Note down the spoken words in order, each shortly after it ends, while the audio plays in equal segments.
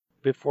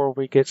before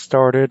we get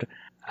started.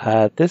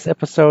 This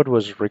episode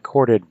was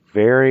recorded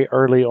very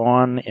early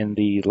on in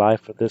the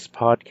life of this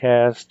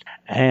podcast,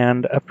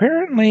 and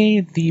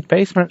apparently the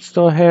basement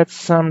still had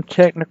some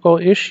technical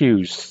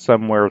issues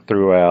somewhere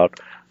throughout.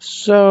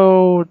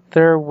 So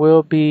there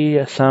will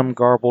be some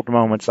garbled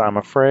moments, I'm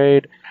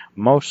afraid,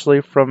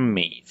 mostly from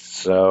me.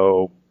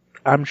 So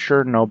I'm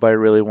sure nobody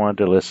really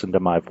wanted to listen to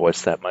my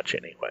voice that much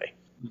anyway.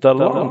 The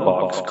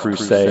Longbox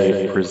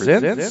Crusade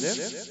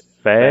presents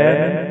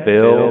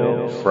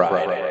Fanville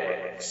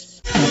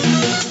Fridays.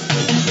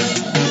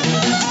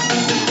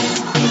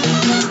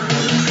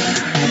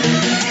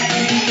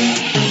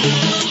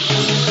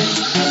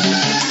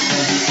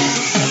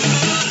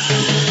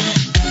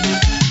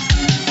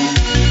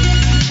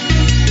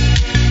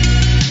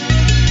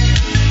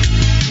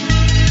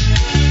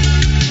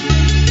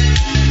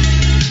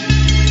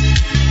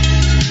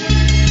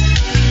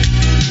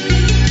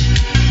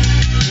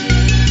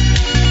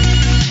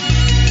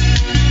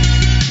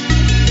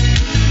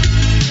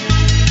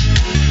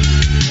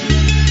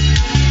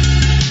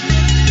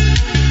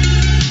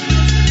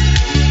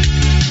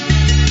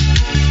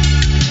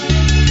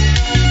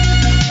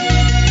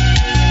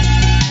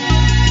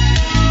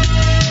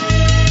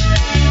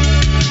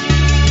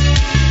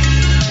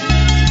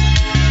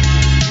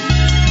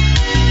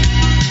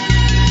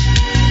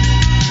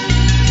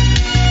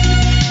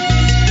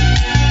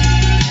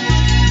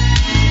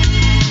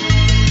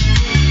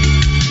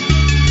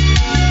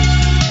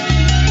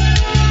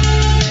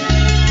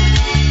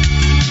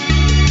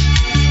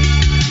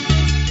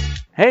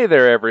 Hey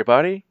there,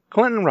 everybody.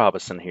 Clinton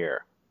Robinson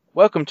here.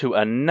 Welcome to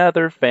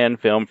another Fan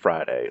Film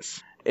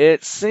Fridays.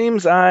 It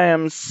seems I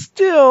am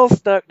still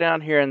stuck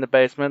down here in the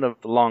basement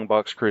of the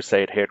Longbox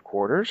Crusade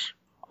headquarters.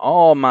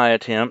 All my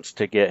attempts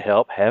to get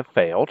help have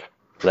failed.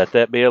 Let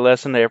that be a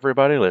lesson to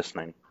everybody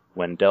listening.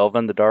 When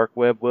Delvin the Dark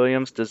Web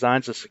Williams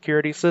designs a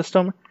security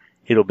system,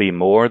 it'll be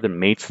more than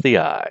meets the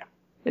eye.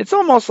 It's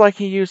almost like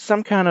he used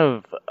some kind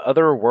of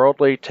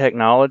otherworldly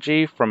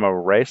technology from a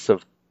race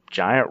of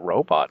giant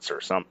robots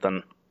or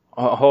something.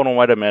 Hold on,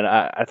 wait a minute.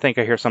 I think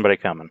I hear somebody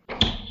coming.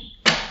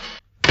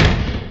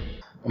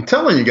 I'm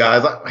telling you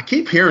guys, I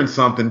keep hearing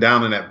something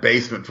down in that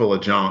basement full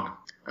of junk.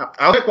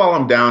 I'll check while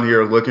I'm down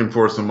here looking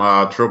for some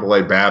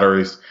AAA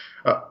batteries.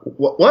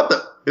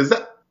 Is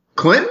that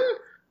Clinton?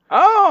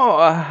 Oh,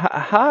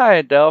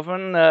 hi,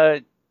 Delvin.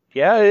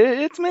 Yeah,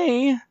 it's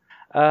me.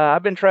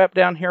 I've been trapped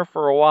down here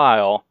for a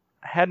while.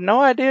 I had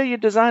no idea you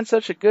designed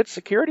such a good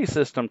security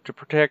system to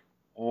protect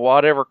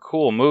whatever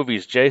cool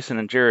movies Jason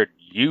and Jared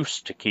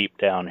used to keep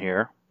down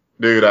here.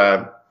 Dude,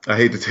 I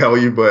hate to tell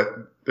you, but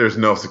there's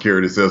no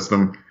security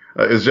system.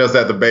 It's just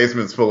that the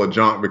basement's full of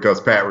junk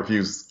because Pat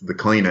refused to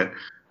clean it.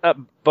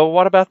 But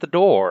what about the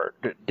door?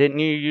 Didn't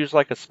you use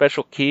like a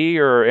special key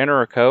or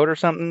enter a code or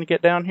something to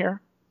get down here?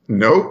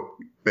 Nope.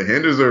 The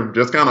hinges are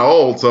just kind of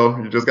old, so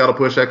you just got to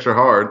push extra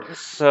hard.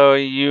 So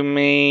you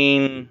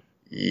mean...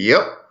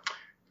 Yep.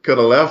 Could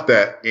have left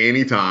at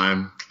any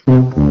time.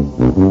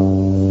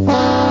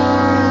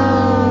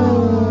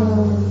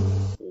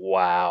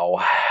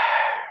 Wow.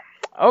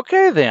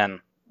 Okay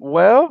then.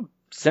 Well,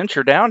 since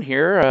you're down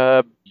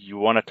here, you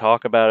want to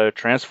talk about a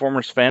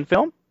Transformers fan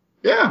film?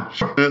 Yeah,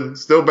 sure.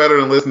 It's still better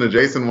than listening to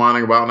Jason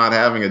whining about not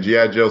having a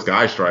G.I. Joe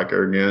Sky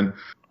Striker again.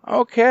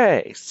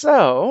 Okay,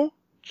 so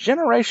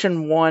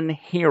Generation 1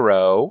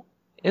 Hero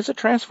is a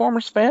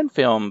Transformers fan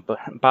film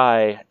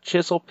by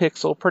Chisel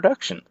Pixel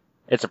Production.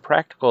 It's a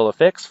practical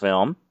effects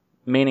film,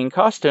 meaning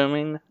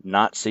costuming,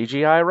 not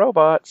CGI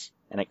robots,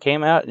 and it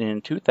came out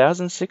in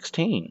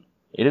 2016.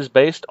 It is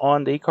based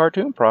on the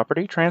cartoon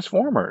property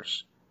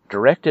Transformers.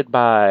 Directed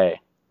by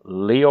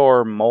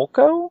Leor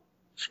Molko.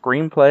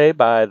 Screenplay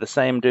by the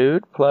same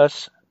dude,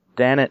 plus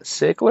Danit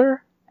Sigler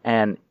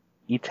and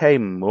Itay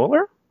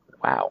Muller.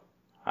 Wow.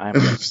 I'm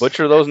going to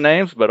butcher those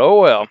names, but oh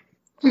well.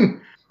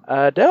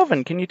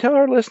 Delvin, can you tell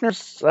our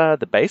listeners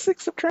the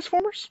basics of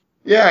Transformers?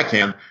 Yeah, I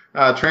can.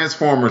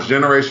 Transformers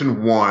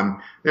Generation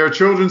 1. They're a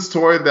children's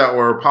toy that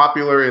were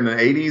popular in the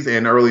 80s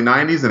and early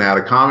 90s and had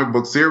a comic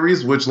book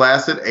series which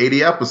lasted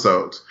 80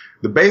 episodes.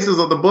 The basis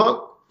of the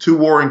book, two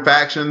warring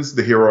factions,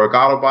 the heroic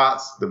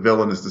Autobots, the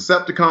villainous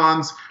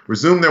Decepticons,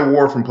 resume their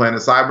war from planet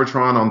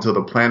Cybertron onto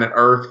the planet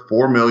Earth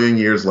 4 million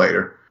years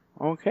later.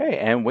 Okay,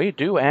 and we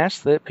do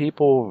ask that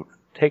people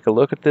take a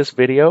look at this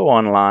video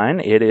online.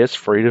 It is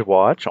free to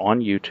watch on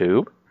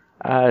YouTube.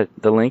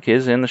 The link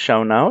is in the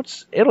show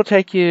notes. It'll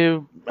take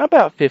you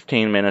about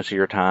 15 minutes of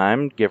your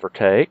time, give or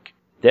take.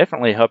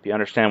 Definitely help you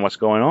understand what's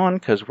going on,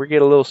 because we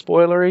get a little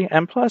spoilery,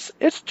 and plus,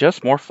 it's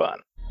just more fun.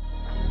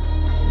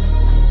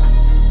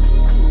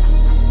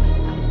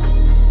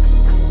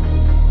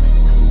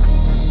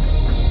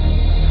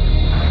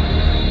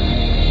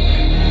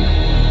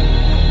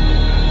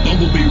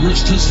 Bumblebee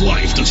risked his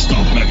life to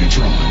stop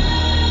Megatron.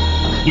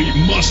 We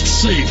must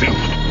save him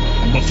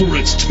before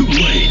it's too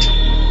late.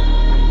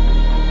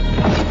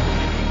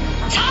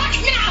 Talk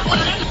now,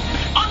 William,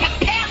 or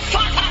prepare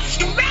for the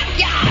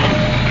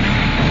scrapyard!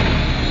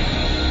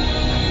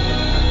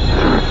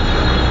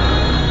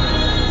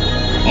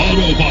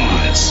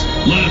 Autobots,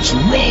 let's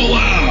roll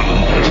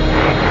out!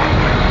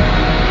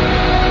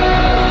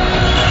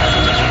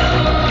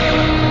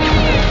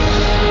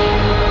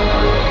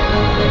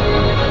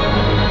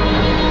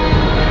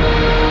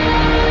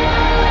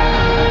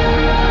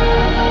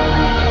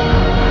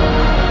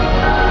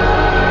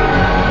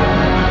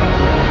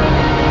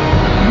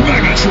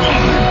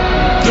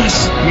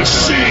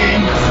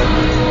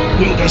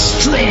 will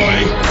destroy the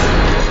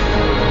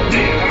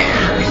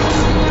Earth.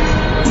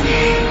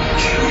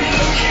 Carry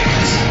the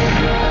kids.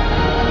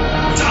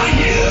 Die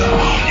here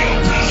on your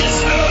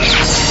precious Earth.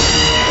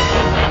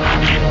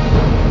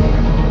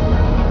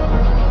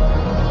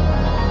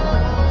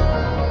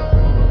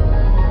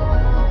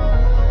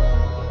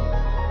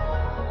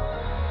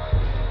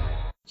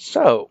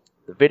 So,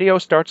 the video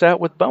starts out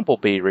with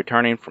Bumblebee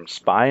returning from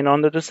spying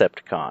on the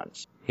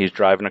Decepticons. He's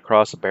driving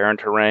across a barren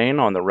terrain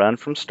on the run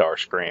from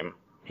Starscream.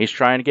 He's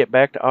trying to get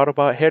back to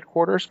Autobot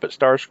headquarters, but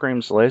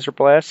Starscream's laser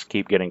blasts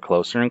keep getting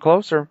closer and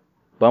closer.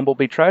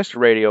 Bumblebee tries to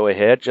radio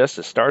ahead just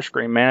as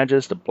Starscream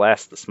manages to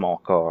blast the small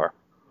car.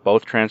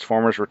 Both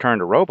Transformers return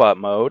to robot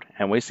mode,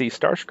 and we see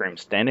Starscream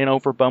standing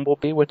over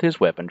Bumblebee with his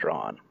weapon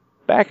drawn.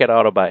 Back at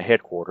Autobot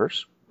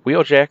headquarters,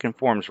 Wheeljack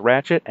informs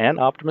Ratchet and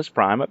Optimus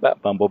Prime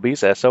about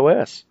Bumblebee's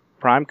SOS.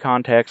 Prime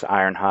contacts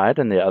Ironhide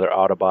and the other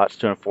Autobots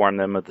to inform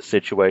them of the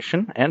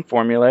situation and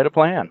formulate a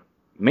plan.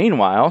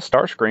 Meanwhile,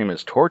 Starscream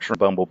is torturing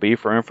Bumblebee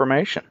for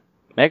information.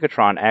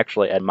 Megatron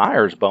actually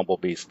admires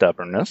Bumblebee's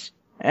stubbornness,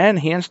 and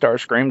he and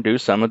Starscream do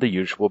some of the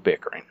usual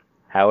bickering.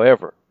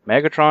 However,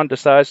 Megatron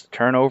decides to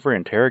turn over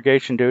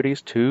interrogation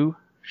duties to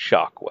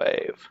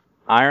Shockwave.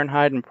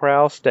 Ironhide and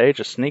Prowl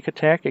stage a sneak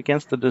attack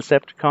against the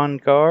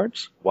Decepticon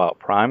guards, while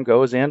Prime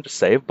goes in to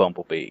save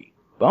Bumblebee.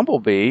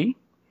 Bumblebee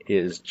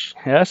is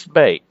just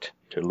bait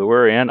to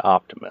lure in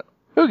Optimus,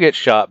 who gets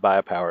shot by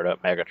a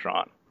powered-up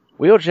Megatron.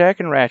 Wheeljack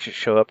and Ratchet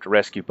show up to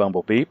rescue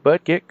Bumblebee,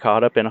 but get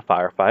caught up in a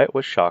firefight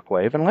with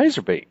Shockwave and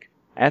Laserbeak.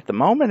 At the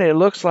moment, it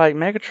looks like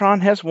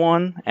Megatron has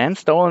won and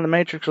stolen the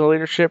Matrix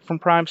leadership from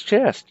Prime's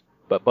chest,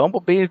 but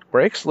Bumblebee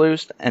breaks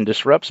loose and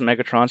disrupts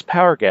Megatron's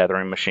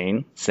power-gathering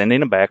machine,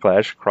 sending a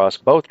backlash across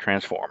both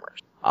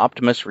Transformers.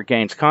 Optimus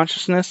regains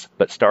consciousness,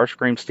 but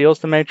Starscream steals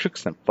the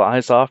Matrix and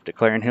flies off,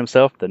 declaring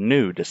himself the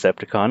new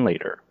Decepticon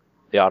leader.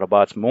 The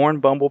Autobots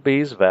mourn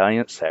Bumblebee's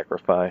valiant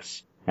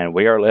sacrifice, and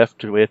we are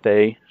left with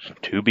a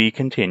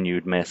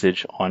to-be-continued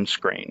message on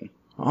screen.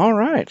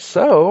 Alright,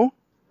 so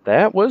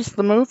that was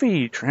the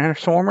movie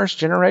Transformers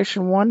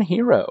Generation 1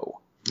 Hero.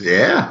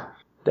 Yeah.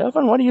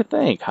 Delvin, what do you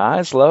think?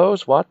 Highs,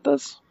 lows, what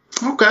does?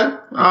 Okay.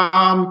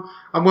 I'm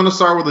going to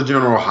start with a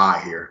general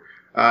high here.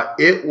 I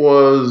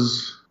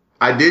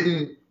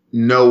didn't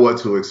know what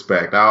to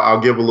expect. I'll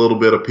give a little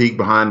bit of peek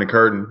behind the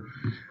curtain.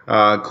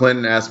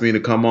 Clinton asked me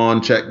to come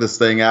on, check this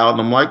thing out.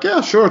 And I'm like,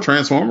 yeah, sure,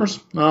 Transformers.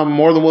 I'm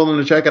more than willing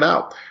to check it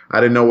out. I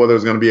didn't know whether it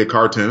was going to be a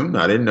cartoon.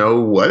 I didn't know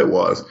what it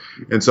was.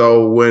 And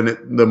so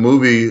when the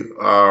movie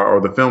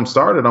or the film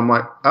started, I'm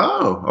like,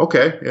 oh,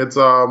 okay. It's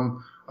a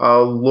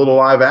little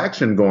live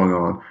action going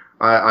on.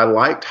 I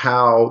liked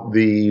how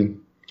the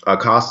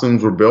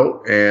costumes were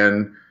built,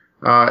 and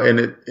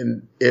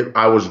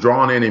I was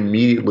drawn in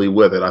immediately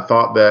with it. I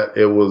thought that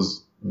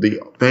the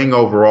thing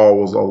overall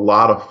was a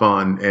lot of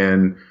fun,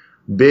 and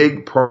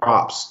big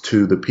props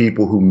to the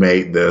people who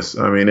made this.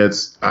 I mean,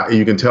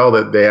 you can tell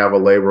that they have a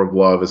labor of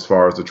love as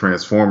far as the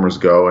Transformers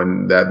go,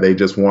 and that they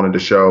just wanted to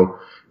show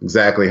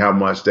exactly how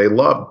much they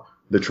love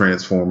the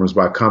Transformers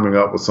by coming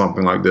up with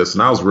something like this.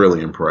 And I was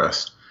really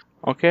impressed.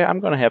 Okay, I'm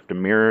going to have to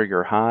mirror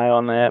your high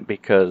on that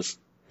because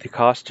the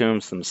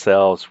costumes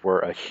themselves were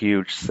a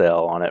huge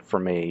sell on it for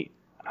me.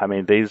 I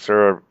mean, these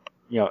are,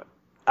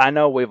 I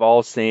know we've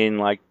all seen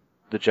like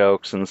the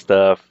jokes and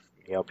stuff,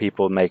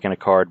 people making a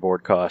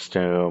cardboard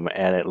costume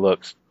and it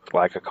looks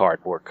like a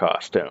cardboard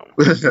costume.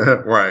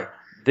 Right.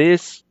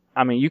 This,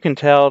 you can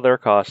tell they're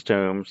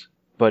costumes,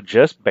 but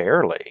just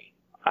barely.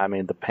 I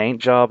mean, the paint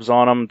jobs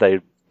on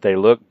them, they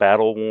look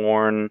battle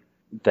worn.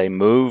 They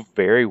move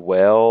very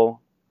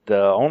well. The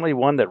only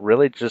one that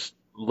really just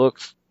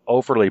looks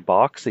overly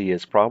boxy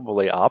is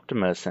probably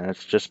Optimus, and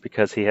it's just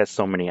because he has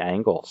so many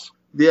angles.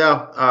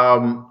 Yeah,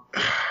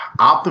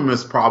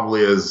 Optimus probably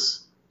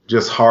is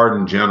just hard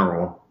in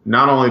general,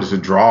 not only to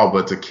draw,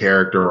 but to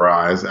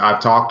characterize.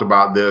 I've talked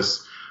about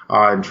this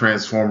in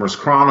Transformers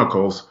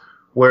Chronicles,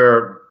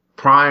 where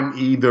Prime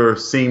either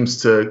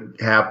seems to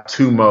have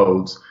two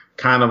modes,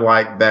 kind of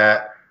like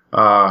that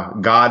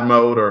God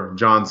mode or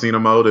John Cena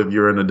mode if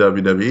you're in the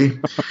WWE.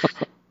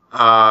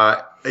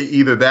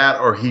 Either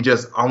that or he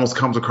just almost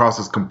comes across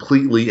as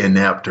completely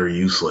inept or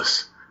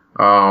useless.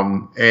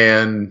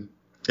 And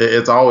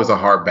it's always a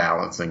hard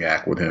balancing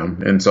act with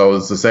him. And so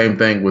it's the same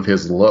thing with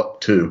his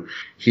look, too.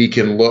 He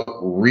can look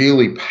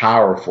really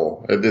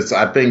powerful.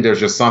 I think there's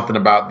just something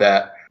about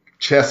that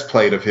chest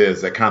plate of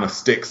his that kind of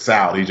sticks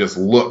out. He just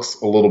looks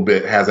a little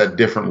bit, has that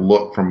different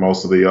look from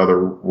most of the other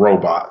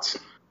robots.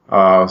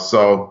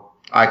 So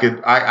I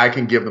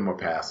can give them a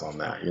pass on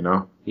that,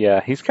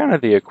 Yeah, he's kind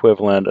of the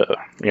equivalent of,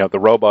 the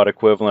robot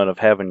equivalent of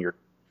having your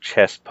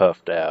chest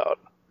puffed out.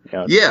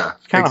 Yeah,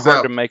 it's kind of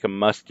hard to make a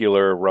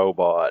muscular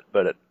robot,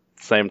 but at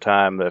the same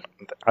time,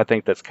 I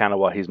think that's kind of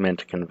what he's meant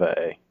to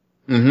convey.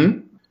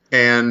 Mm-hmm.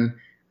 And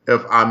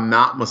if I'm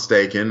not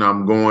mistaken,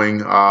 I'm going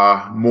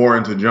more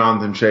into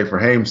Jonathan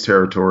Schaefer-Hames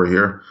territory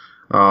here.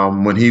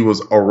 When he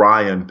was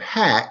Orion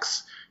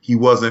Pax, he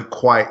wasn't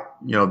quite,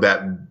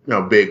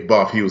 that big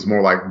buff. He was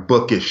more like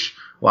bookish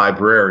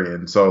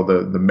librarian. So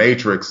the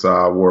Matrix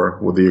were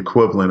the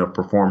equivalent of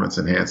performance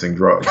enhancing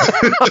drugs.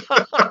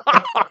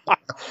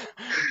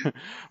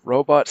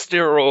 Robot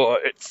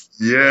steroids.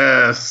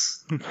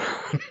 Yes.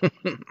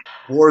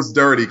 War's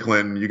dirty,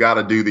 Clinton. You got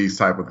to do these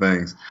type of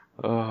things.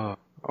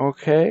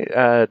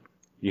 Okay.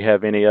 You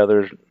have any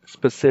other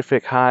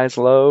specific highs,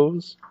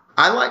 lows?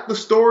 I like the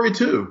story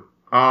too.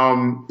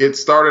 It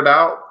started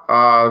out,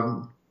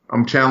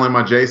 I'm channeling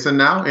my Jason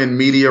now, in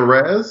media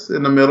res,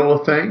 in the middle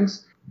of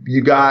things.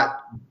 You got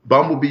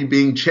Bumblebee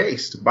being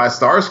chased by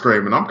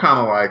Starscream, and I'm kind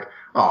of like,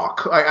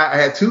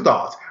 I had two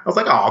thoughts. I was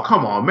like, oh,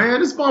 come on,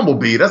 man, it's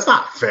Bumblebee. That's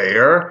not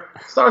fair.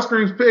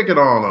 Starscream's picking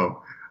on him.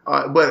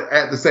 But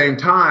at the same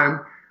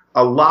time,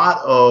 a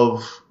lot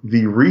of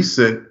the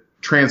recent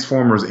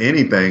Transformers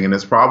anything, and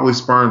it's probably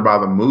spurned by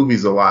the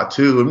movies a lot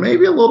too, and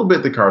maybe a little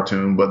bit the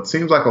cartoon, but it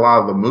seems like a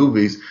lot of the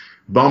movies,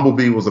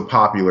 Bumblebee was a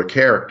popular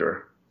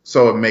character.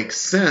 So it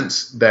makes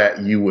sense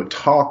that you would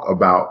talk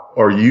about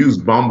or use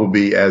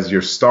Bumblebee as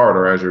your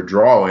starter, as your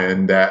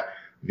draw-in, that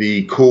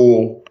the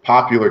cool,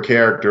 popular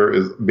character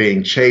is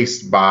being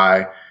chased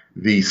by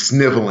the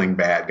sniveling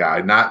bad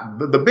guy. Not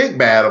the big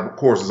bad, of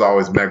course, is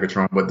always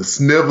Megatron, but the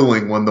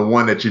sniveling one, the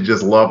one that you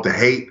just love to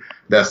hate,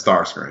 that's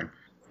Starscream.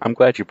 I'm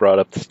glad you brought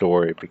up the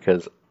story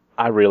because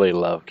I really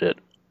loved it.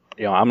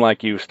 I'm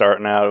like you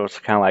starting out. It was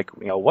kind of like,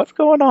 what's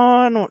going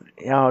on?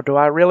 Do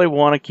I really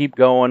want to keep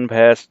going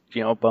past,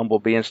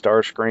 Bumblebee and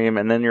Starscream?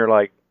 And then you're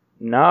like,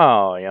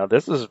 no,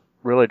 this is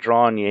really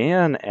drawing you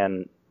in.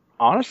 And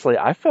honestly,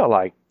 I felt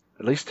like,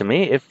 at least to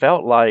me, it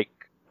felt like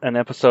an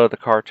episode of the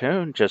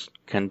cartoon just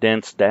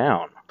condensed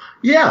down.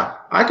 Yeah,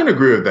 I can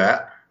agree with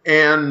that.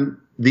 And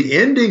the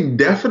ending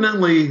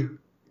definitely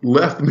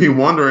left me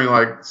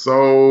wondering,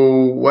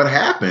 so what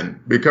happened?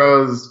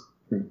 Because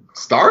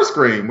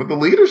Starscream with the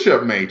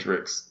leadership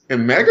matrix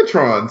and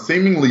Megatron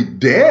seemingly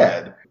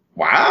dead.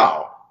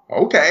 Wow.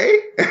 Okay.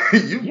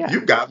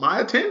 You got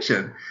my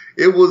attention.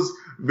 It was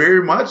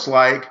very much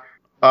like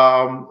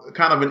kind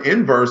of an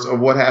inverse of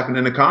what happened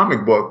in the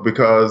comic book,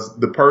 because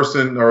the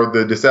person or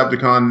the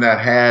Decepticon that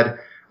had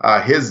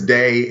his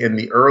day in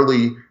the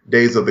early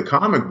days of the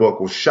comic book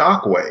was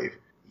Shockwave.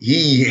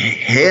 He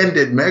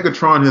handed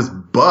Megatron his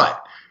butt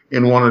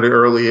in one of the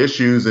early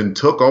issues and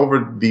took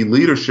over the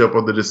leadership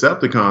of the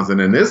Decepticons. And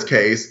in this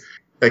case,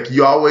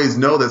 you always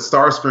know that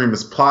Starscream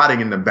is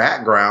plotting in the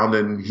background,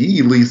 and he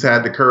at least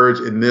had the courage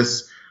in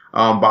this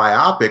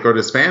biopic or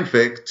this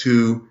fanfic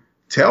to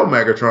tell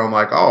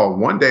Megatron,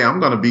 one day I'm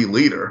going to be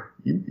leader.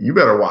 You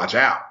better watch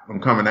out. I'm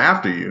coming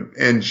after you.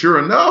 And sure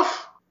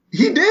enough,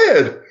 he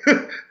did.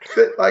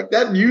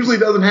 That usually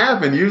doesn't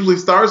happen. Usually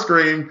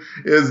Starscream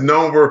is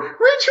known for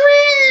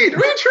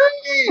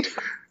retreat.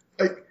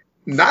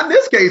 Not in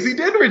this case. He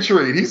did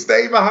retreat. He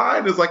stayed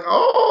behind. It's like,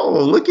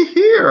 oh, looky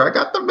here. I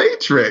got the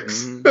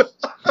Matrix.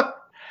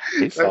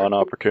 He saw an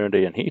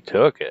opportunity and he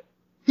took it.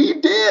 He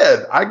did.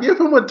 I give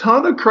him a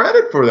ton of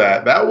credit for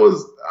that.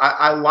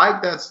 I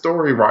like that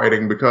story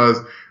writing, because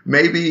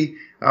maybe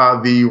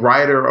the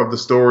writer of the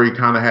story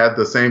kind of had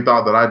the same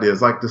thought that I did.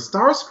 It's like, does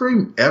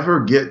Starscream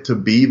ever get to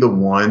be the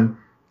one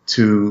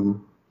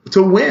to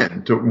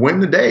win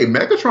the day?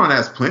 Megatron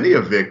has plenty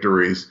of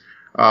victories.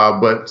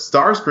 But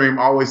Starscream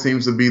always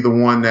seems to be the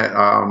one that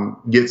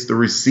gets the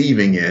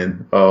receiving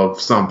end of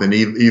something,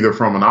 either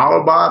from an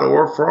Autobot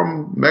or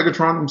from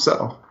Megatron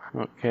himself.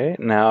 Okay,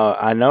 now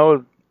I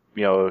know,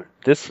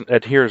 this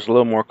adheres a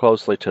little more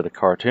closely to the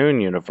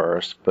cartoon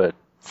universe, but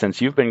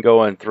since you've been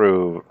going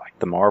through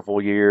the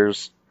Marvel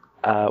years,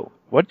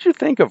 what did you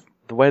think of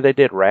the way they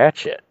did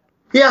Ratchet?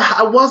 Yeah,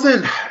 I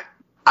wasn't.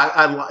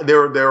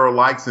 There were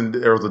likes, and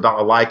there was a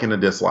like and a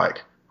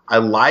dislike. I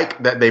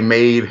like that they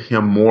made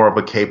him more of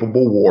a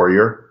capable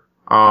warrior.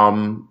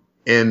 In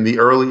the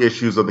early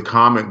issues of the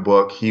comic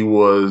book, he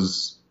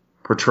was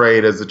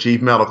portrayed as the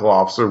chief medical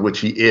officer, which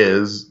he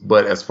is,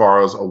 but as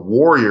far as a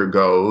warrior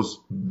goes,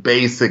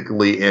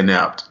 basically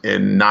inept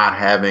and not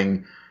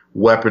having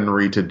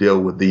weaponry to deal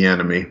with the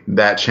enemy.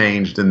 That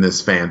changed in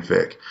this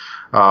fanfic.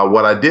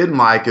 What I didn't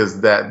like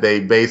is that they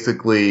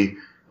basically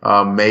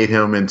made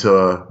him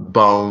into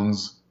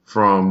Bones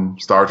from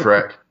Star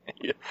Trek.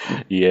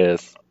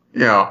 Yes.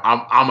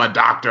 I'm a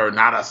doctor,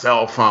 not a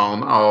cell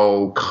phone.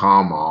 Oh,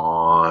 come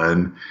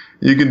on.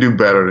 You can do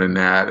better than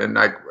that. And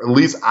at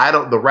least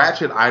the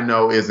Ratchet I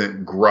know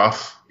isn't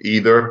gruff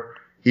either.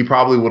 He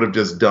probably would have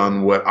just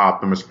done what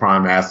Optimus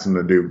Prime asked him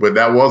to do. But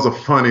that was a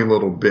funny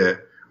little bit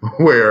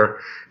where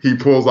he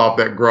pulls off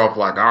that gruff,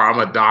 I'm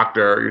a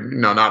doctor,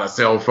 not a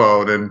cell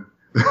phone. And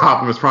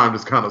Optimus Prime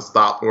just kind of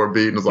stopped for a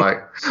beat and was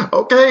like,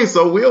 okay,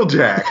 so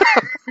Wheeljack.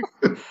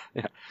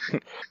 Yeah.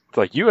 It's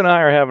like, you and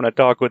I are having a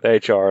talk with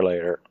HR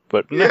later,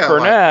 but yeah,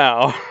 for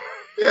now.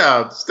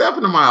 Yeah, step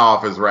into my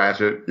office,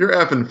 Ratchet. You're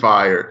effing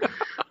fired.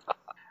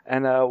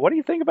 And what do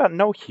you think about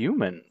No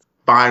Human?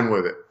 Fine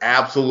with it.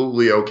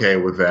 Absolutely okay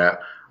with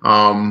that.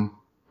 I'm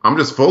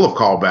just full of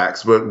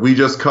callbacks, but we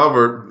just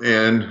covered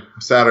in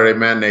Saturday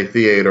Matinee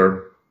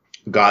Theater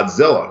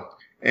Godzilla.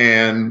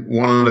 And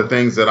one of the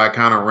things that I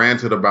kind of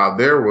ranted about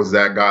there was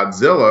that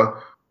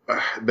Godzilla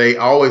they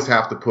always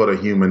have to put a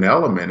human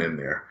element in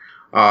there.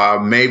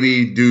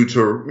 Maybe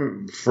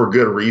for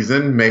good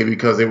reason, maybe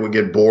because it would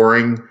get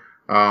boring,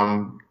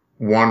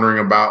 wondering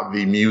about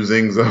the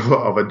musings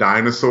of a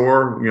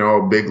dinosaur,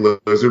 a big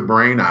lizard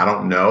brain. I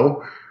don't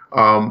know.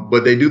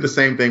 But they do the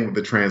same thing with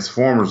the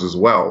Transformers as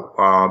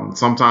well.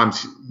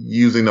 Sometimes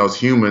using those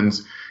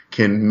humans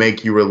can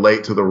make you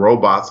relate to the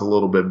robots a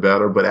little bit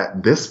better. But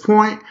at this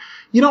point,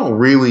 you don't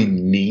really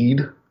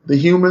need the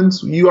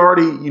humans. You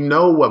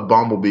know what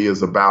Bumblebee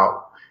is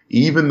about.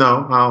 Even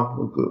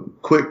though,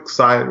 quick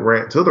side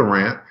rant to the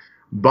rant,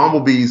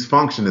 Bumblebee's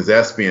function is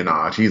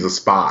espionage. He's a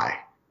spy.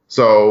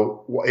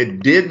 So it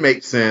did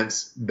make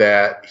sense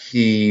that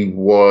he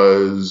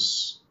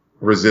was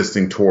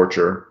resisting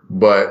torture,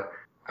 but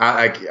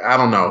I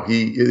don't know.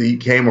 He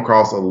came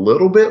across a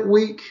little bit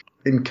weak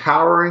and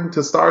cowering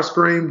to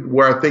Starscream,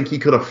 where I think he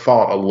could have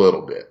fought a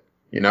little bit,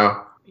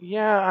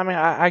 Yeah, I mean,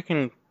 I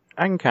can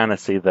kind of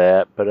see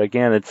that, but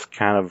again, it's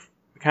kind of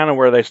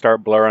where they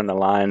start blurring the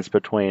lines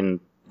between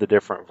the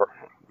different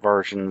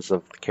versions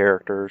of the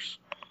characters.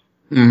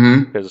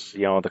 Because,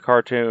 the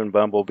cartoon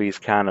Bumblebee's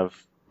kind of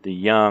the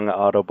young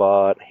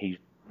Autobot. He's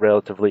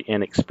relatively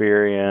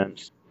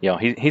inexperienced.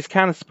 He's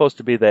kind of supposed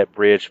to be that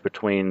bridge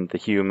between the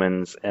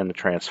humans and the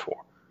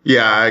Transformers.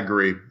 Yeah, I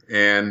agree.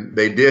 And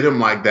they did him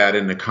like that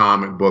in the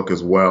comic book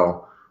as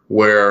well,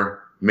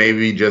 where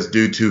maybe just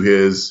due to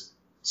his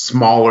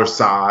smaller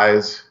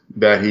size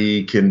that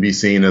he can be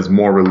seen as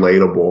more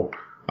relatable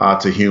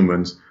to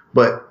humans.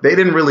 But they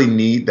didn't really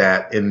need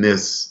that in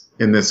this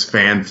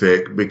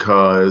fanfic,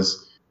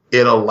 because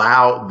it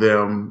allowed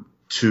them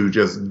to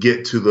just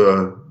get to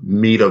the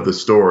meat of the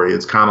story.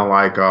 It's kind of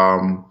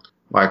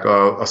like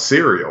a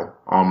serial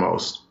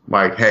almost.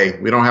 Like, hey,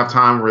 we don't have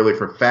time really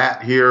for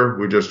fat here.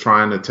 We're just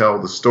trying to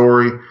tell the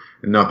story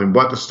and nothing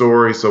but the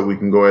story, so we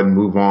can go ahead and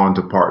move on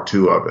to part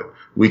 2 of it.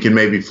 We can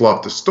maybe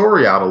fluff the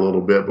story out a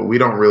little bit, but we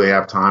don't really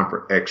have time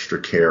for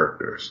extra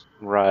characters.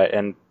 Right,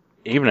 and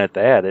even at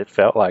that, it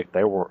felt like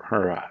there were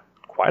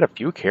quite a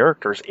few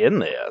characters in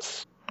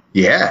this.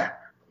 Yeah.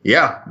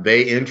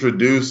 They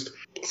introduced,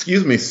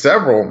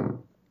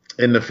 several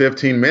in the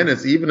 15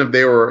 minutes, even if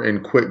they were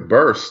in quick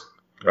bursts,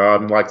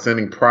 like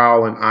sending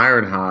Prowl and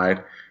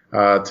Ironhide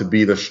to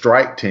be the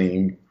strike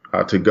team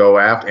to go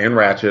after, and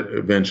Ratchet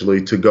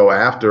eventually to go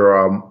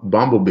after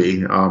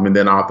Bumblebee. And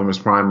then Optimus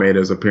Prime made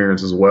his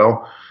appearance as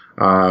well.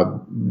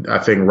 I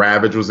think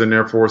Ravage was in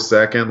there for a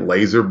second.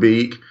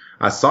 Laserbeak.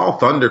 I saw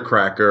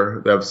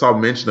Thundercracker. I saw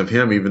mention of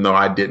him, even though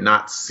I did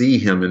not see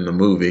him in the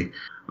movie.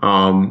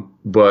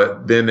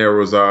 But then there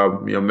was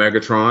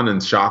Megatron and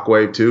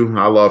Shockwave too.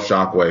 I love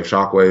Shockwave.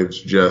 Shockwave's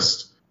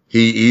just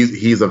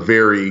he's a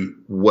very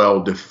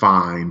well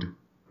defined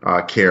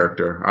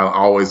character. I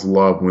always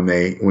love when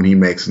he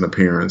makes an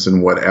appearance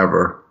in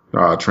whatever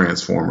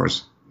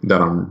Transformers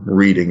that I'm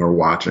reading or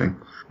watching.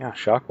 Yeah,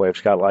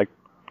 Shockwave's got like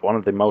one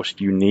of the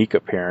most unique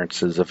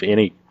appearances of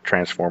any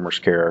Transformers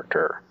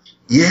character.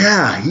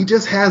 Yeah, he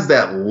just has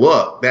that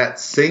look, that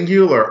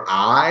singular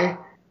eye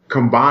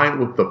combined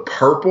with the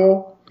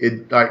purple.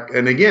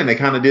 And again, they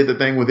kind of did the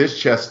thing with his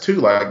chest too,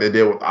 like they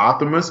did with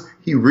Optimus.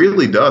 He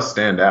really does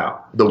stand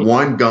out. The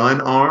one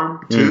gun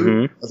arm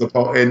too,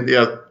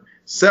 and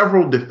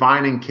several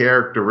defining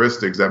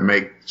characteristics that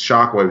make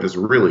Shockwave just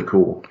really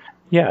cool.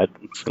 Yeah,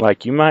 it's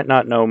like you might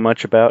not know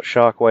much about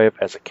Shockwave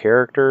as a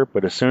character,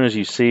 but as soon as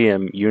you see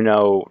him, you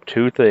know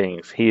 2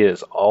 things. He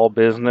is all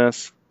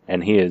business,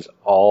 and he is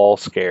all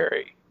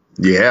scary.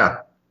 Yeah.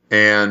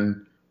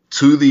 And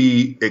to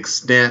the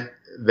extent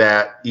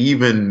that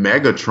even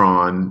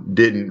Megatron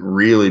didn't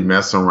really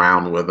mess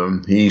around with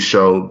him, he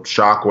showed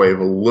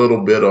Shockwave a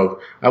little bit of,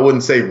 I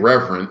wouldn't say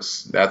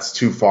reverence, that's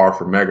too far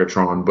for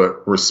Megatron,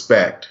 but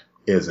respect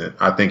isn't.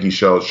 I think he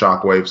showed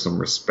Shockwave some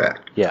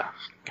respect. Yeah.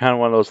 Kind of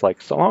one of those,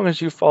 like, so long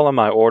as you follow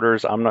my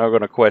orders, I'm not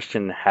going to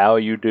question how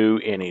you do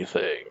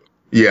anything.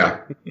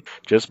 Yeah.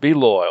 Just be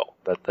loyal.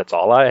 That's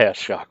all I ask,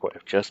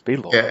 Shockwave. Just be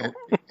loyal.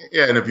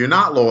 Yeah, and if you're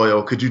not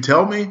loyal, could you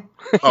tell me?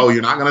 Oh,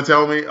 you're not going to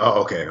tell me?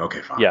 Oh,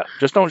 okay, fine. Yeah,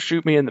 just don't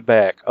shoot me in the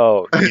back.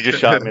 Oh, you just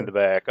shot me in the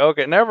back.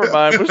 Okay, never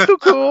mind. We're still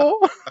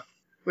cool.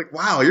 Like,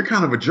 wow, you're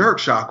kind of a jerk,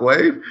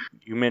 Shockwave.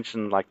 You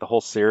mentioned, like, the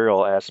whole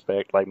serial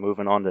aspect, like,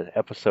 moving on to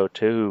episode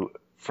 2.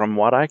 From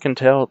what I can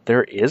tell,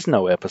 there is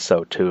no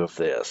episode 2 of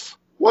this.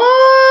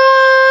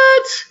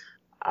 What?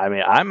 I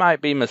mean, I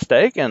might be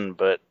mistaken,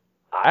 but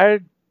I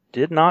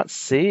did not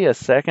see a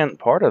second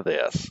part of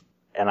this,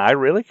 and I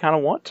really kind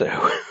of want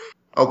to.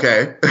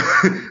 Okay.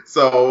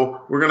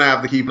 So we're going to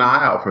have to keep an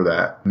eye out for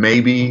that.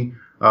 Maybe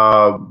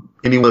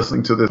anyone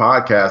listening to this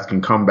podcast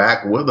can come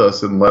back with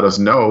us and let us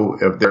know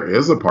if there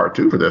is a part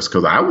 2 for this,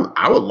 because I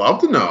would love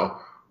to know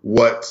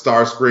what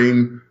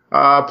Starscream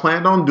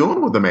planned on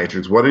doing with the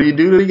Matrix. What did he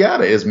do to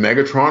Yada? Is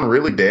Megatron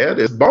really dead?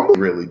 Is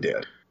Bumblebee really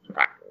dead?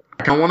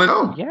 I kind of want to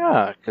know.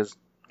 Yeah, because,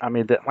 I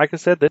mean, like I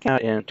said, this came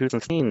out in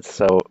 2016,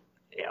 so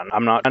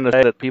I'm not trying to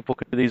say that people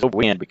could do these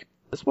win, because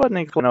this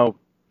wasn't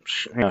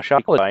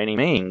shocking by any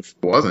means.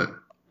 It wasn't.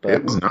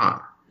 It was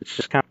not. It's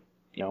just kind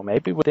of,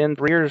 maybe within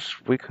 3 years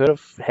we could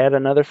have had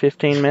another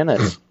 15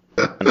 minutes.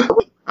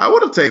 I I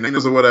would have taken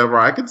this or whatever.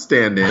 I could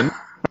stand in.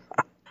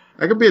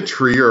 I could be a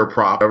tree or a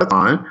prop. That's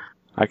fine.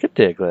 I could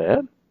dig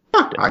that.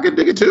 Yeah, I could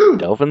dig it too.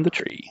 Delve in the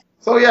tree.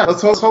 So yeah,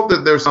 let's hope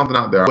that there's something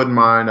out there. I wouldn't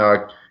mind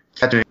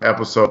catching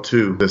episode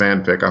 2, this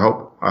fanfic.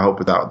 I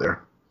hope it's out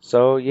there.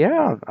 So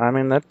yeah, I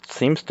mean that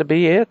seems to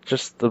be it.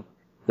 Just the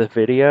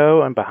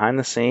video and behind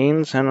the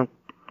scenes, and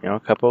a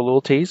couple of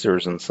little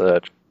teasers and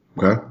such.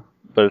 Okay.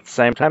 But at the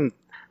same time,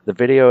 the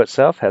video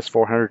itself has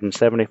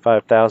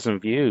 475,000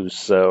 views.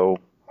 So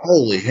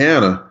holy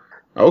Hannah.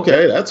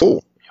 Okay, that's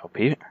cool.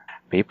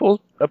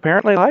 People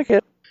apparently like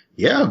it.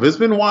 Yeah, if it's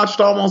been watched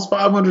almost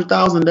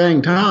 500,000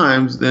 dang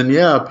times, then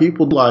yeah,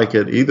 people like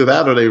it. Either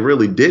that or they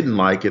really didn't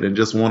like it and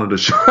just wanted to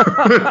show.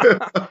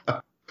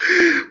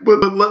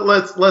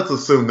 But let's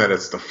assume that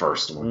it's the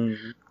first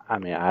one. I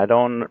mean, I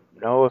don't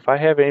know if I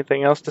have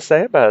anything else to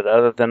say about it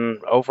other than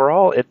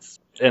overall, it's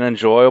an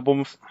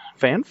enjoyable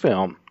fan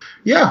film.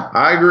 Yeah,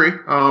 I agree.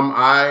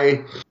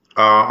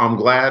 I'm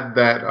glad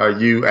that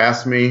you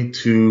asked me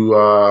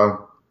to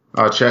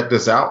check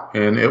this out,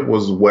 and it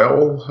was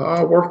well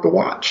worth the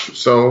watch.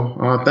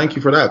 So thank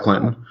you for that,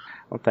 Clinton.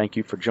 Well, thank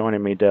you for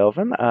joining me,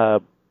 Delvin.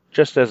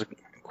 Just as a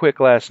quick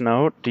last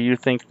note, do you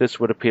think this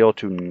would appeal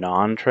to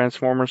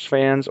non-Transformers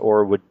fans,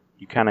 or would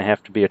you kind of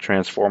have to be a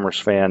Transformers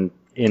fan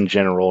in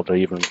general to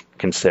even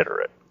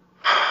consider it?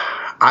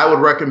 I would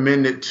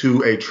recommend it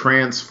to a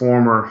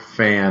Transformer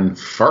fan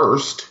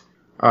first,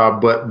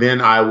 but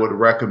then I would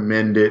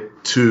recommend it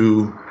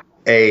to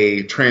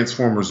a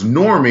Transformers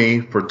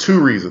normie for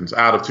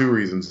out of two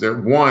reasons.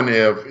 One,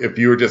 if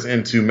you were just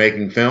into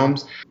making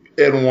films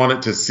and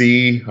wanted to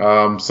see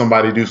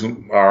somebody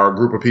do or a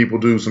group of people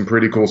do some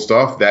pretty cool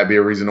stuff, that'd be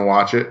a reason to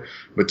watch it.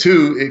 But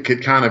two, it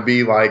could kind of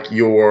be like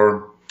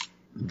your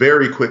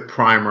very quick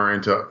primer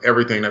into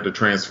everything that the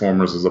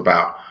Transformers is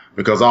about,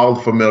 because all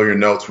the familiar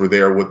notes were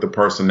there with the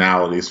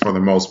personalities for the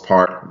most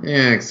part,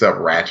 except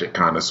Ratchet,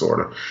 kind of,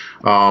 sort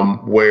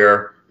of,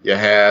 where you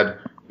had,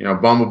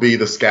 Bumblebee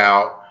the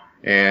scout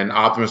and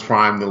Optimus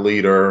Prime the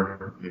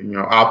leader,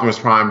 Optimus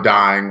Prime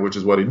dying, which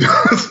is what he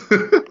does.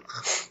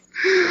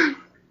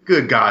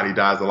 Good God, he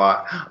dies a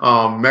lot.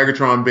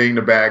 Megatron being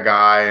the bad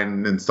guy,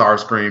 and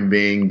Starscream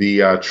being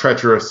the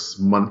treacherous,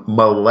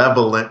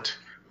 malevolent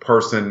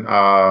person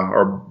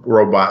or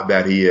robot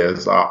that he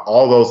is.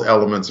 All those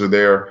elements are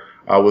there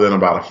within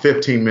about a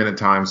 15-minute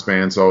time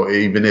span. So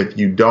even if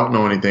you don't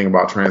know anything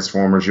about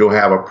Transformers, you'll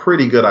have a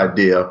pretty good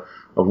idea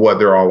of what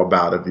they're all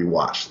about if you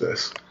watch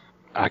this.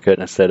 I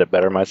couldn't have said it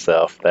better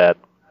myself. That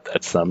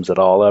sums it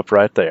all up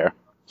right there.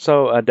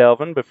 So,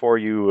 Delvin, before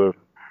you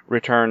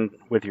return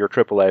with your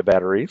AAA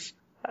batteries,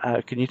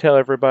 can you tell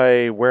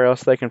everybody where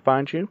else they can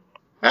find you?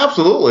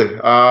 Absolutely.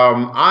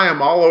 I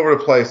am all over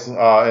the place in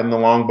the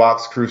Long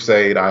Box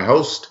Crusade. I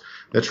host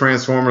the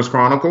Transformers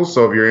Chronicles,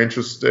 so if you're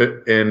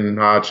interested in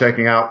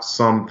checking out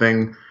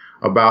something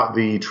about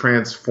the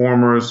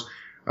Transformers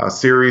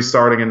series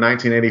starting in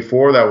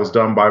 1984 that was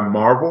done by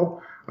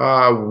Marvel,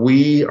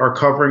 we are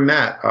covering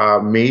that.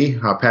 Me,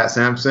 Pat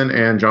Sampson,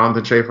 and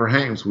Jonathan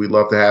Schaefer-Hames. We'd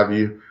love to have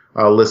you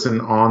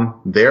listen on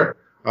there,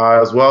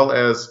 as well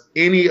as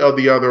any of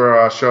the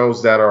other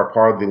shows that are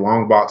part of the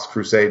Long Box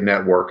Crusade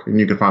Network. And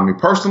you can find me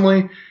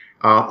personally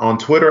on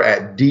Twitter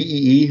at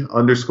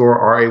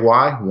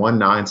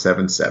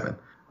DEE_RAY1977.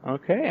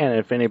 Okay, and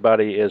if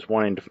anybody is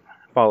wanting to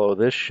follow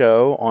this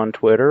show on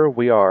Twitter,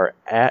 we are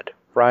at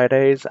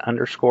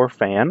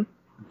Fridays_fan.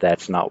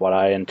 That's not what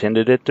I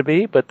intended it to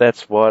be, but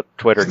that's what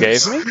Twitter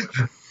gave me.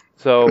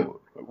 So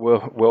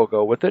we'll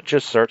go with it.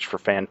 Just search for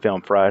Fan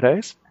Film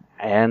Fridays.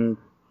 And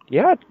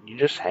yeah, you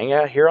just hang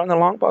out here on the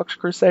Long Box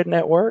Crusade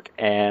Network,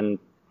 and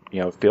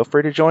feel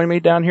free to join me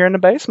down here in the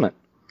basement.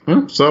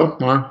 So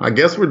I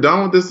guess we're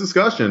done with this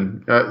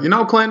discussion.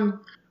 Clinton,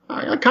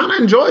 I kind of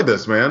enjoyed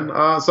this, man.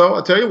 So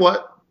I tell you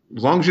what,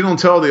 as long as you don't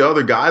tell the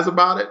other guys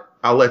about it,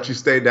 I'll let you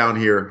stay down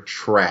here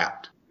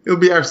trapped. It'll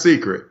be our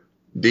secret.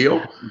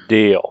 Deal?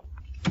 Deal.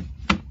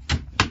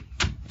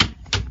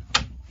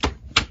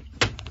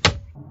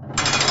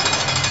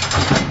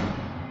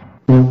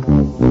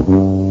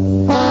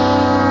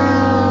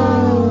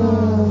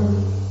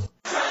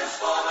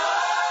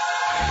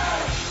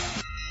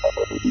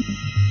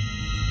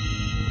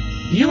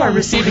 You are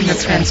receiving a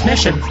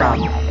transmission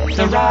from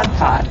the Rod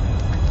Pod.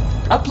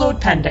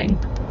 Upload pending.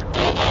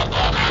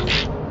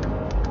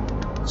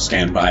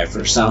 Stand by for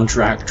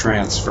soundtrack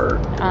transfer.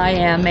 I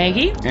am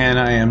Maggie. And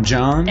I am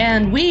John.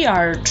 And we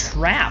are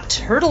trapped,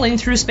 hurtling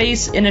through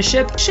space in a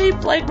ship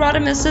shaped like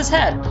Rodimus's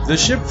head. The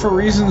ship, for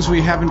reasons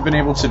we haven't been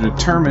able to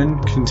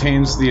determine,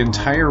 contains the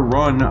entire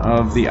run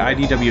of the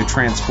IDW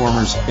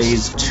Transformers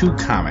Phase 2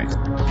 comic,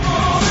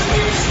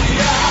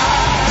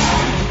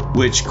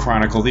 which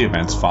chronicle the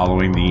events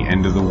following the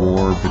end of the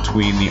war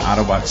between the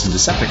Autobots and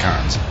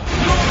Decepticons.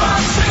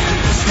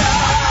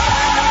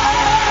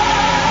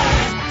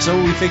 So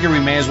we figure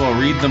we may as well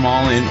read them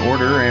all in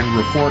order and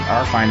report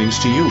our findings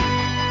to you.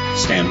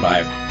 Stand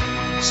by.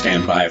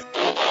 Stand by.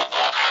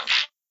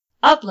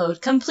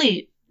 Upload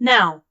complete.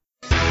 Now.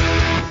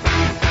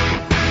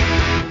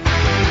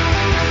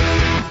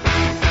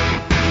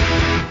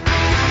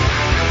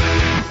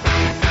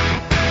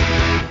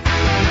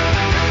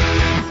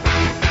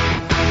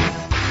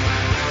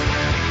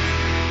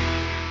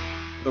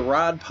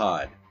 Rod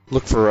Pod.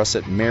 Look for us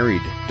at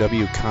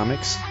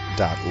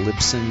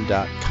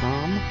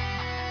marriedwcomics.libsyn.com,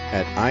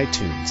 at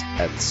iTunes,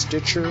 at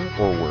Stitcher,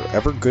 or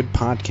wherever good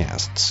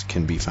podcasts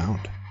can be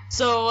found.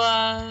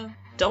 So,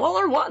 till all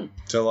are one.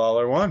 Till all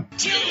are one.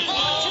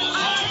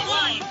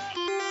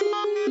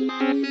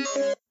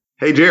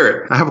 Hey,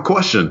 Jared, I have a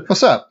question.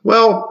 What's up?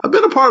 Well, I've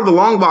been a part of the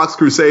Longbox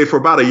Crusade for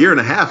about 1.5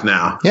 years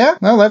now. Yeah?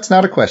 No, that's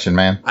not a question,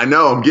 man. I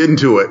know, I'm getting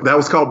to it. That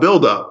was called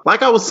Build Up.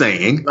 Like I was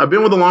saying, I've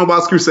been with the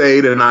Longbox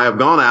Crusade and I have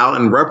gone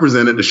out and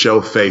represented the show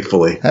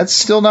faithfully. That's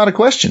still not a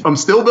question. I'm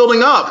still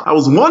building up. I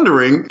was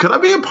wondering, could I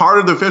be a part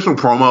of the official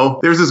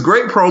promo? There's this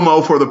great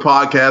promo for the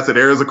podcast that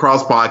airs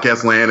across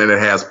podcast land, and it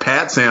has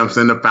Pat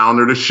Sampson, the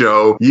founder of the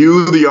show,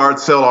 you, the art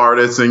cell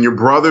artist, and your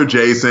brother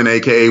Jason,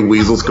 aka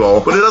Weasel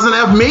Skull. But it doesn't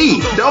have me,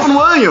 Delvin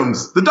Williams,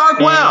 the Dark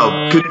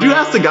Web. Could you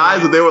ask the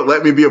guys if they would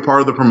let me be a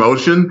part of the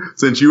promotion,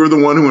 since you were the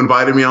one who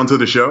invited me onto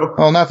the show?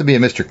 Well, not to be a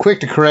Mr.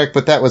 Quick to correct,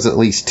 but that was at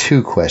least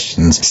 2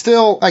 questions.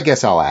 Still, I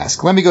guess I'll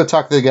ask. Let me go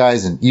talk to the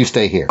guys, and you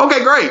stay here.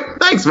 Okay, great.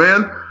 Thanks,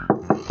 man.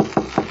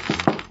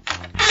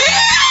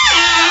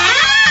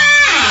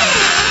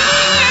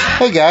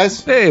 Hey,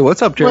 guys. Hey,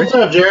 what's up, Jared? What's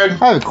up, Jared?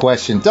 I have a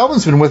question.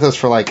 Delvin's been with us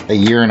for like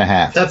 1.5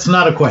 years. That's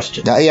not a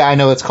question. Yeah, I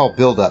know. It's called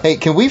Build Up. Hey,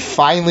 can we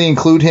finally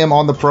include him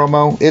on the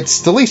promo?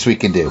 It's the least we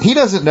can do. He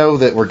doesn't know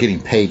that we're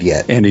getting paid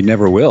yet. And he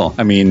never will.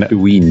 I mean, do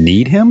we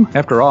need him?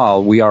 After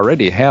all, we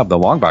already have the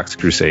Longbox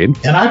Crusade.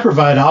 And I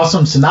provide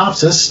awesome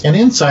synopsis and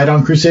insight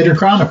on Crusader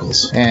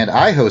Chronicles. And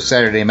I host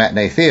Saturday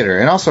Matinee Theater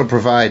and also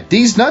provide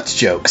These Nuts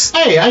jokes.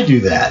 Hey, I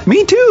do that.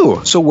 Me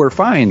too. So we're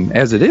fine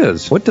as it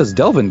is. What does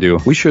Delvin do?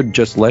 We should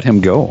just let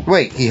him go.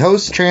 Wait, he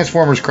hosts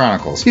Transformers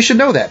Chronicles. You should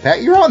know that,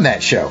 Pat. You're on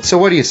that show. So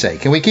what do you say?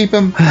 Can we keep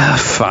him?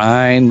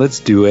 Fine, let's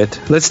do it.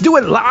 Let's do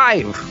it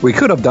live. We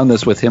could have done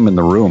this with him in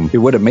the room. It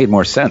would have made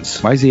more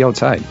sense. Why is he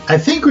outside? I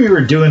think we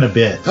were doing a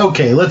bit.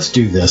 Okay, let's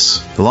do this.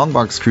 The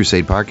Longbox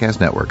Crusade Podcast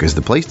Network is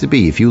the place to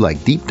be if you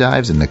like deep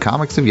dives in the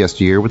comics of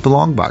yesteryear with the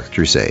Longbox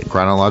Crusade,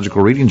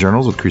 chronological reading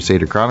journals with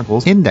Crusader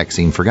Chronicles,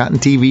 indexing forgotten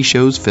TV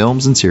shows,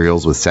 films, and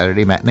serials with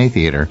Saturday Matinee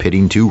Theater,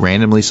 pitting 2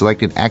 randomly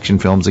selected action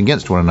films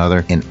against one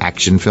another in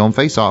Action Film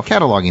Face-Off,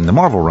 cataloging the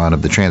Marvel run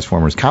of the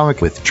Transformers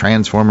comic with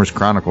Transformers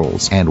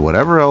Chronicles, and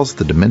whatever else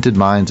the demented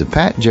minds of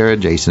Pat,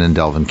 Jared, Jason, and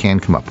Delvin can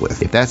come up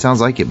with. If that sounds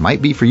like it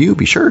might be for you,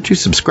 be sure to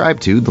subscribe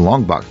to The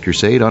Longbox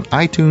Crusade on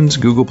iTunes,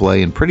 Google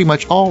Play, and pretty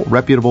much all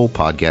reputable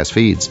podcast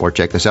feeds. Or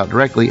check us out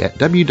directly at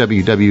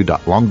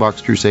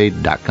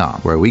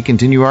www.longboxcrusade.com, where we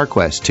continue our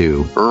quest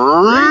to...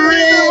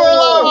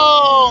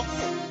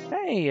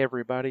 Hey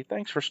everybody,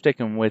 thanks for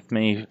sticking with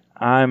me.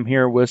 I'm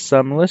here with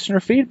some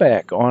listener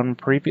feedback on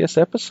previous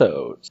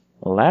episodes.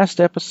 Last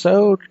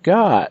episode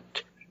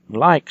got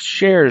likes,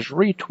 shares,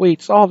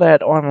 retweets, all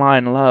that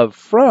online love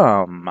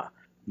from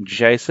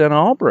Jason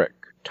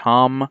Albrecht,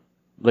 Tom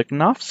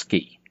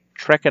Lignovsky,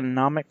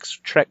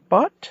 Trekonomics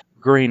Trekbot,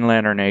 Green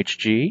Lantern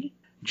HG,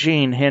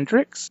 Gene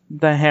Hendricks,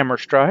 The Hammer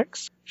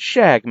Strikes,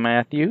 Shag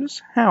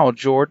Matthews, Hal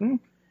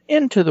Jordan,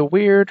 Into the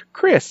Weird,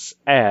 Chris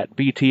at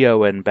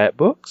BTO and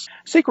Batbooks,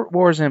 Secret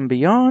Wars and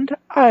Beyond,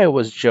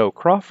 Iowa's Joe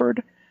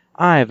Crawford,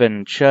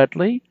 Ivan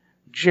Chudley,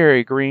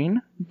 Jerry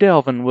Green,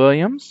 Delvin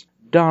Williams,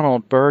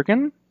 Donald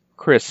Bergen,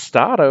 Chris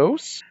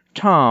Stados,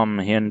 Tom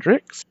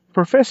Hendricks,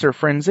 Professor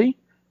Frenzy,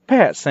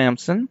 Pat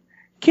Sampson,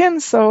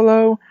 Ken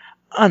Solo,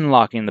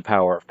 Unlocking the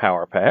Power of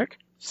Power Pack,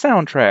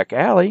 Soundtrack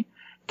Alley,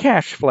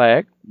 Cash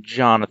Flag,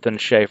 Jonathan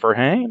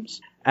Schaefer-Hames,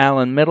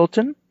 Alan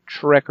Middleton,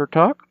 Trekker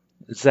Talk,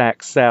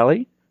 Zach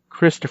Sally,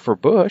 Christopher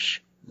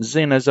Bush,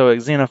 Xenozoic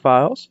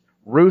Xenophiles,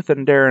 Ruth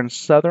and Darren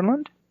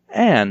Sutherland,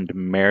 and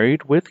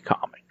Married with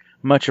Comic.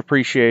 Much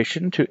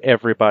appreciation to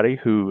everybody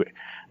who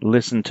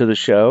listened to the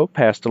show,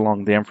 passed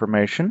along the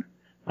information.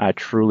 I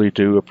truly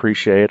do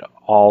appreciate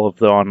all of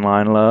the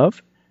online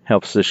love.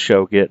 Helps this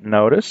show get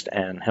noticed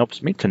and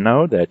helps me to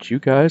know that you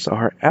guys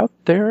are out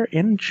there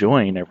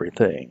enjoying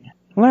everything.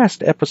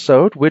 Last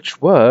episode, which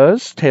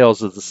was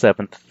Tales of the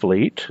Seventh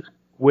Fleet,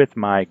 with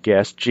my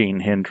guest Gene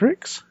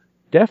Hendricks,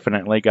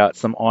 definitely got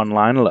some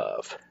online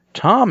love.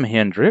 Tom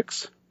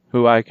Hendricks,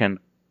 who I can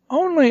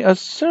only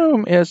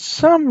assume is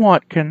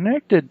somewhat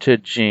connected to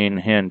Gene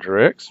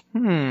Hendricks,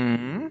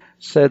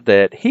 said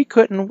that he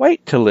couldn't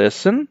wait to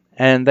listen,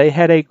 and they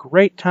had a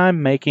great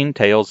time making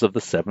Tales of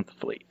the Seventh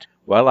Fleet.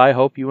 Well, I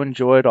hope you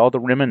enjoyed all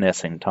the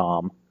reminiscing,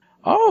 Tom.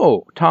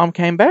 Oh, Tom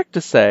came back to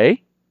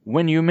say,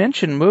 when you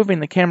mentioned moving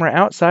the camera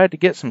outside to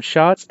get some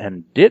shots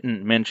and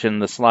didn't mention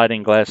the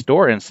sliding glass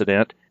door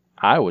incident,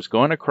 I was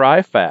going to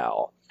cry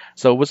foul.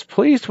 So was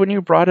pleased when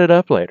you brought it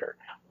up later.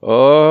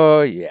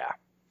 Oh, yeah.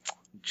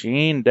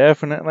 Gene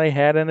definitely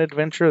had an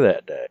adventure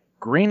that day.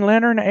 Green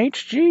Lantern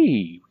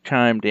HG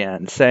chimed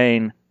in,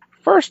 saying,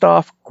 first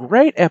off,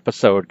 great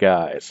episode,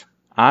 guys.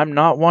 I'm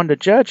not one to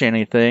judge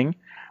anything.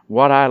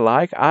 What I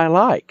like, I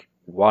like.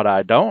 What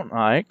I don't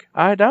like,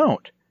 I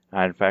don't.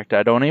 In fact,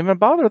 I don't even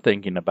bother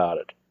thinking about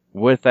it.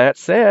 With that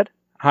said,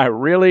 I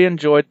really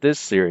enjoyed this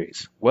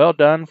series. Well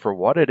done for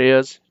what it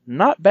is.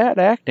 Not bad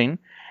acting.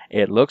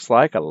 It looks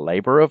like a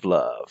labor of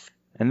love.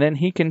 And then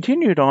he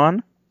continued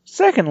on,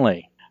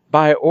 secondly,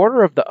 By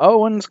order of the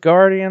Owens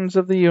Guardians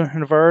of the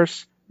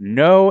Universe,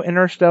 no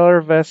interstellar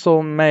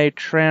vessel may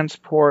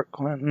transport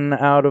Clinton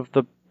out of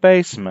the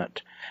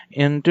basement.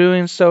 In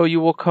doing so, you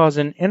will cause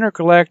an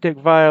intergalactic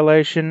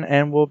violation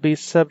and will be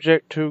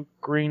subject to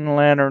Green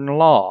Lantern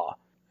law.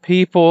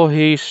 People,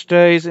 he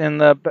stays in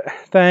the...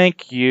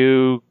 Thank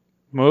you.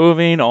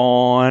 Moving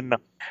on.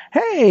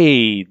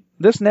 Hey,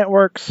 this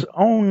network's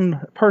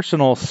own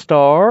personal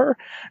star,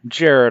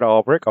 Jared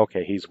Albrecht.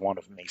 Okay, he's one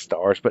of many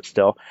stars, but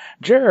still.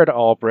 Jared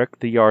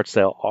Albrecht, the yard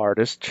sale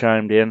artist,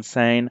 chimed in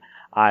saying,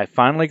 I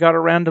finally got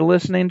around to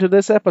listening to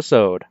this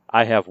episode.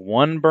 I have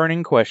one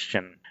burning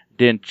question.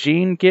 Did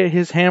Gene get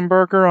his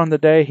hamburger on the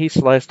day he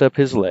sliced up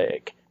his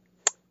leg?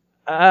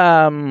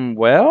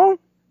 Well,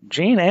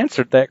 Gene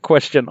answered that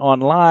question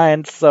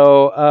online,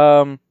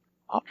 so,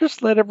 I'll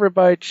just let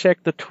everybody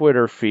check the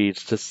Twitter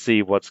feeds to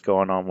see what's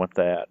going on with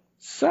that.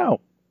 So,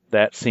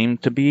 that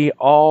seemed to be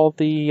all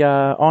the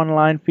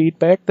online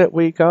feedback that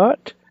we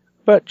got.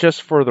 But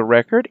just for the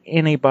record,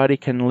 anybody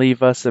can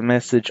leave us a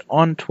message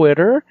on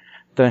Twitter.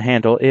 The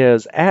handle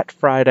is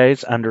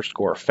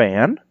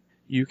 @Fridays_fan.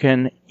 You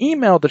can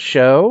email the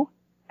show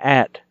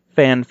at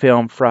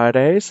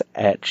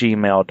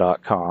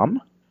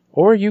fanfilmfridays@gmail.com,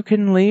 or you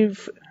can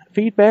leave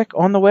feedback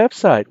on the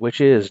website,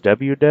 which is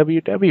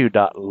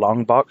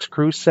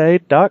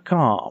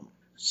www.longboxcrusade.com.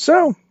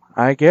 So,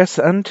 I guess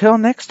until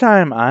next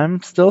time,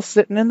 I'm still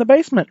sitting in the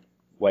basement,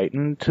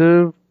 waiting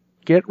to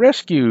get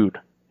rescued.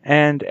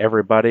 And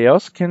everybody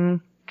else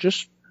can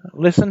just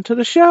listen to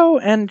the show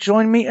and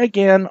join me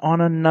again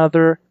on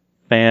another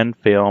Fan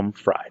Film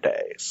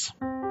Fridays.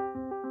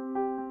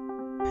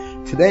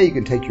 Today you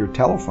can take your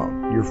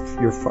telephone, your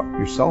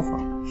cell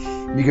phone,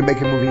 and you can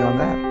make a movie on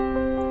that.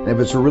 And if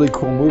it's a really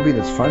cool movie and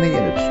it's funny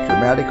and it's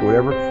dramatic or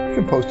whatever, you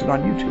can post it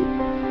on YouTube.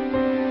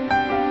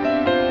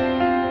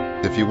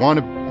 If you want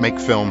to make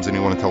films and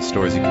you want to tell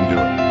stories, you can do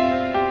it.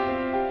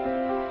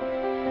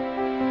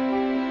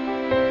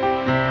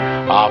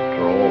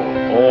 After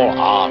all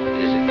art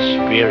is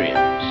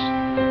experience.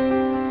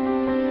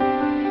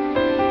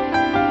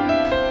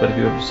 But if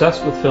you're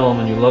obsessed with film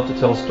and you love to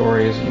tell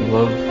stories and you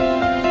love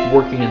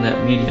working in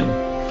that medium,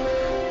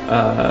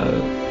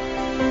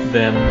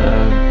 then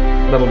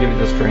that'll give you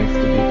the strength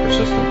to be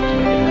persistent to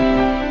make it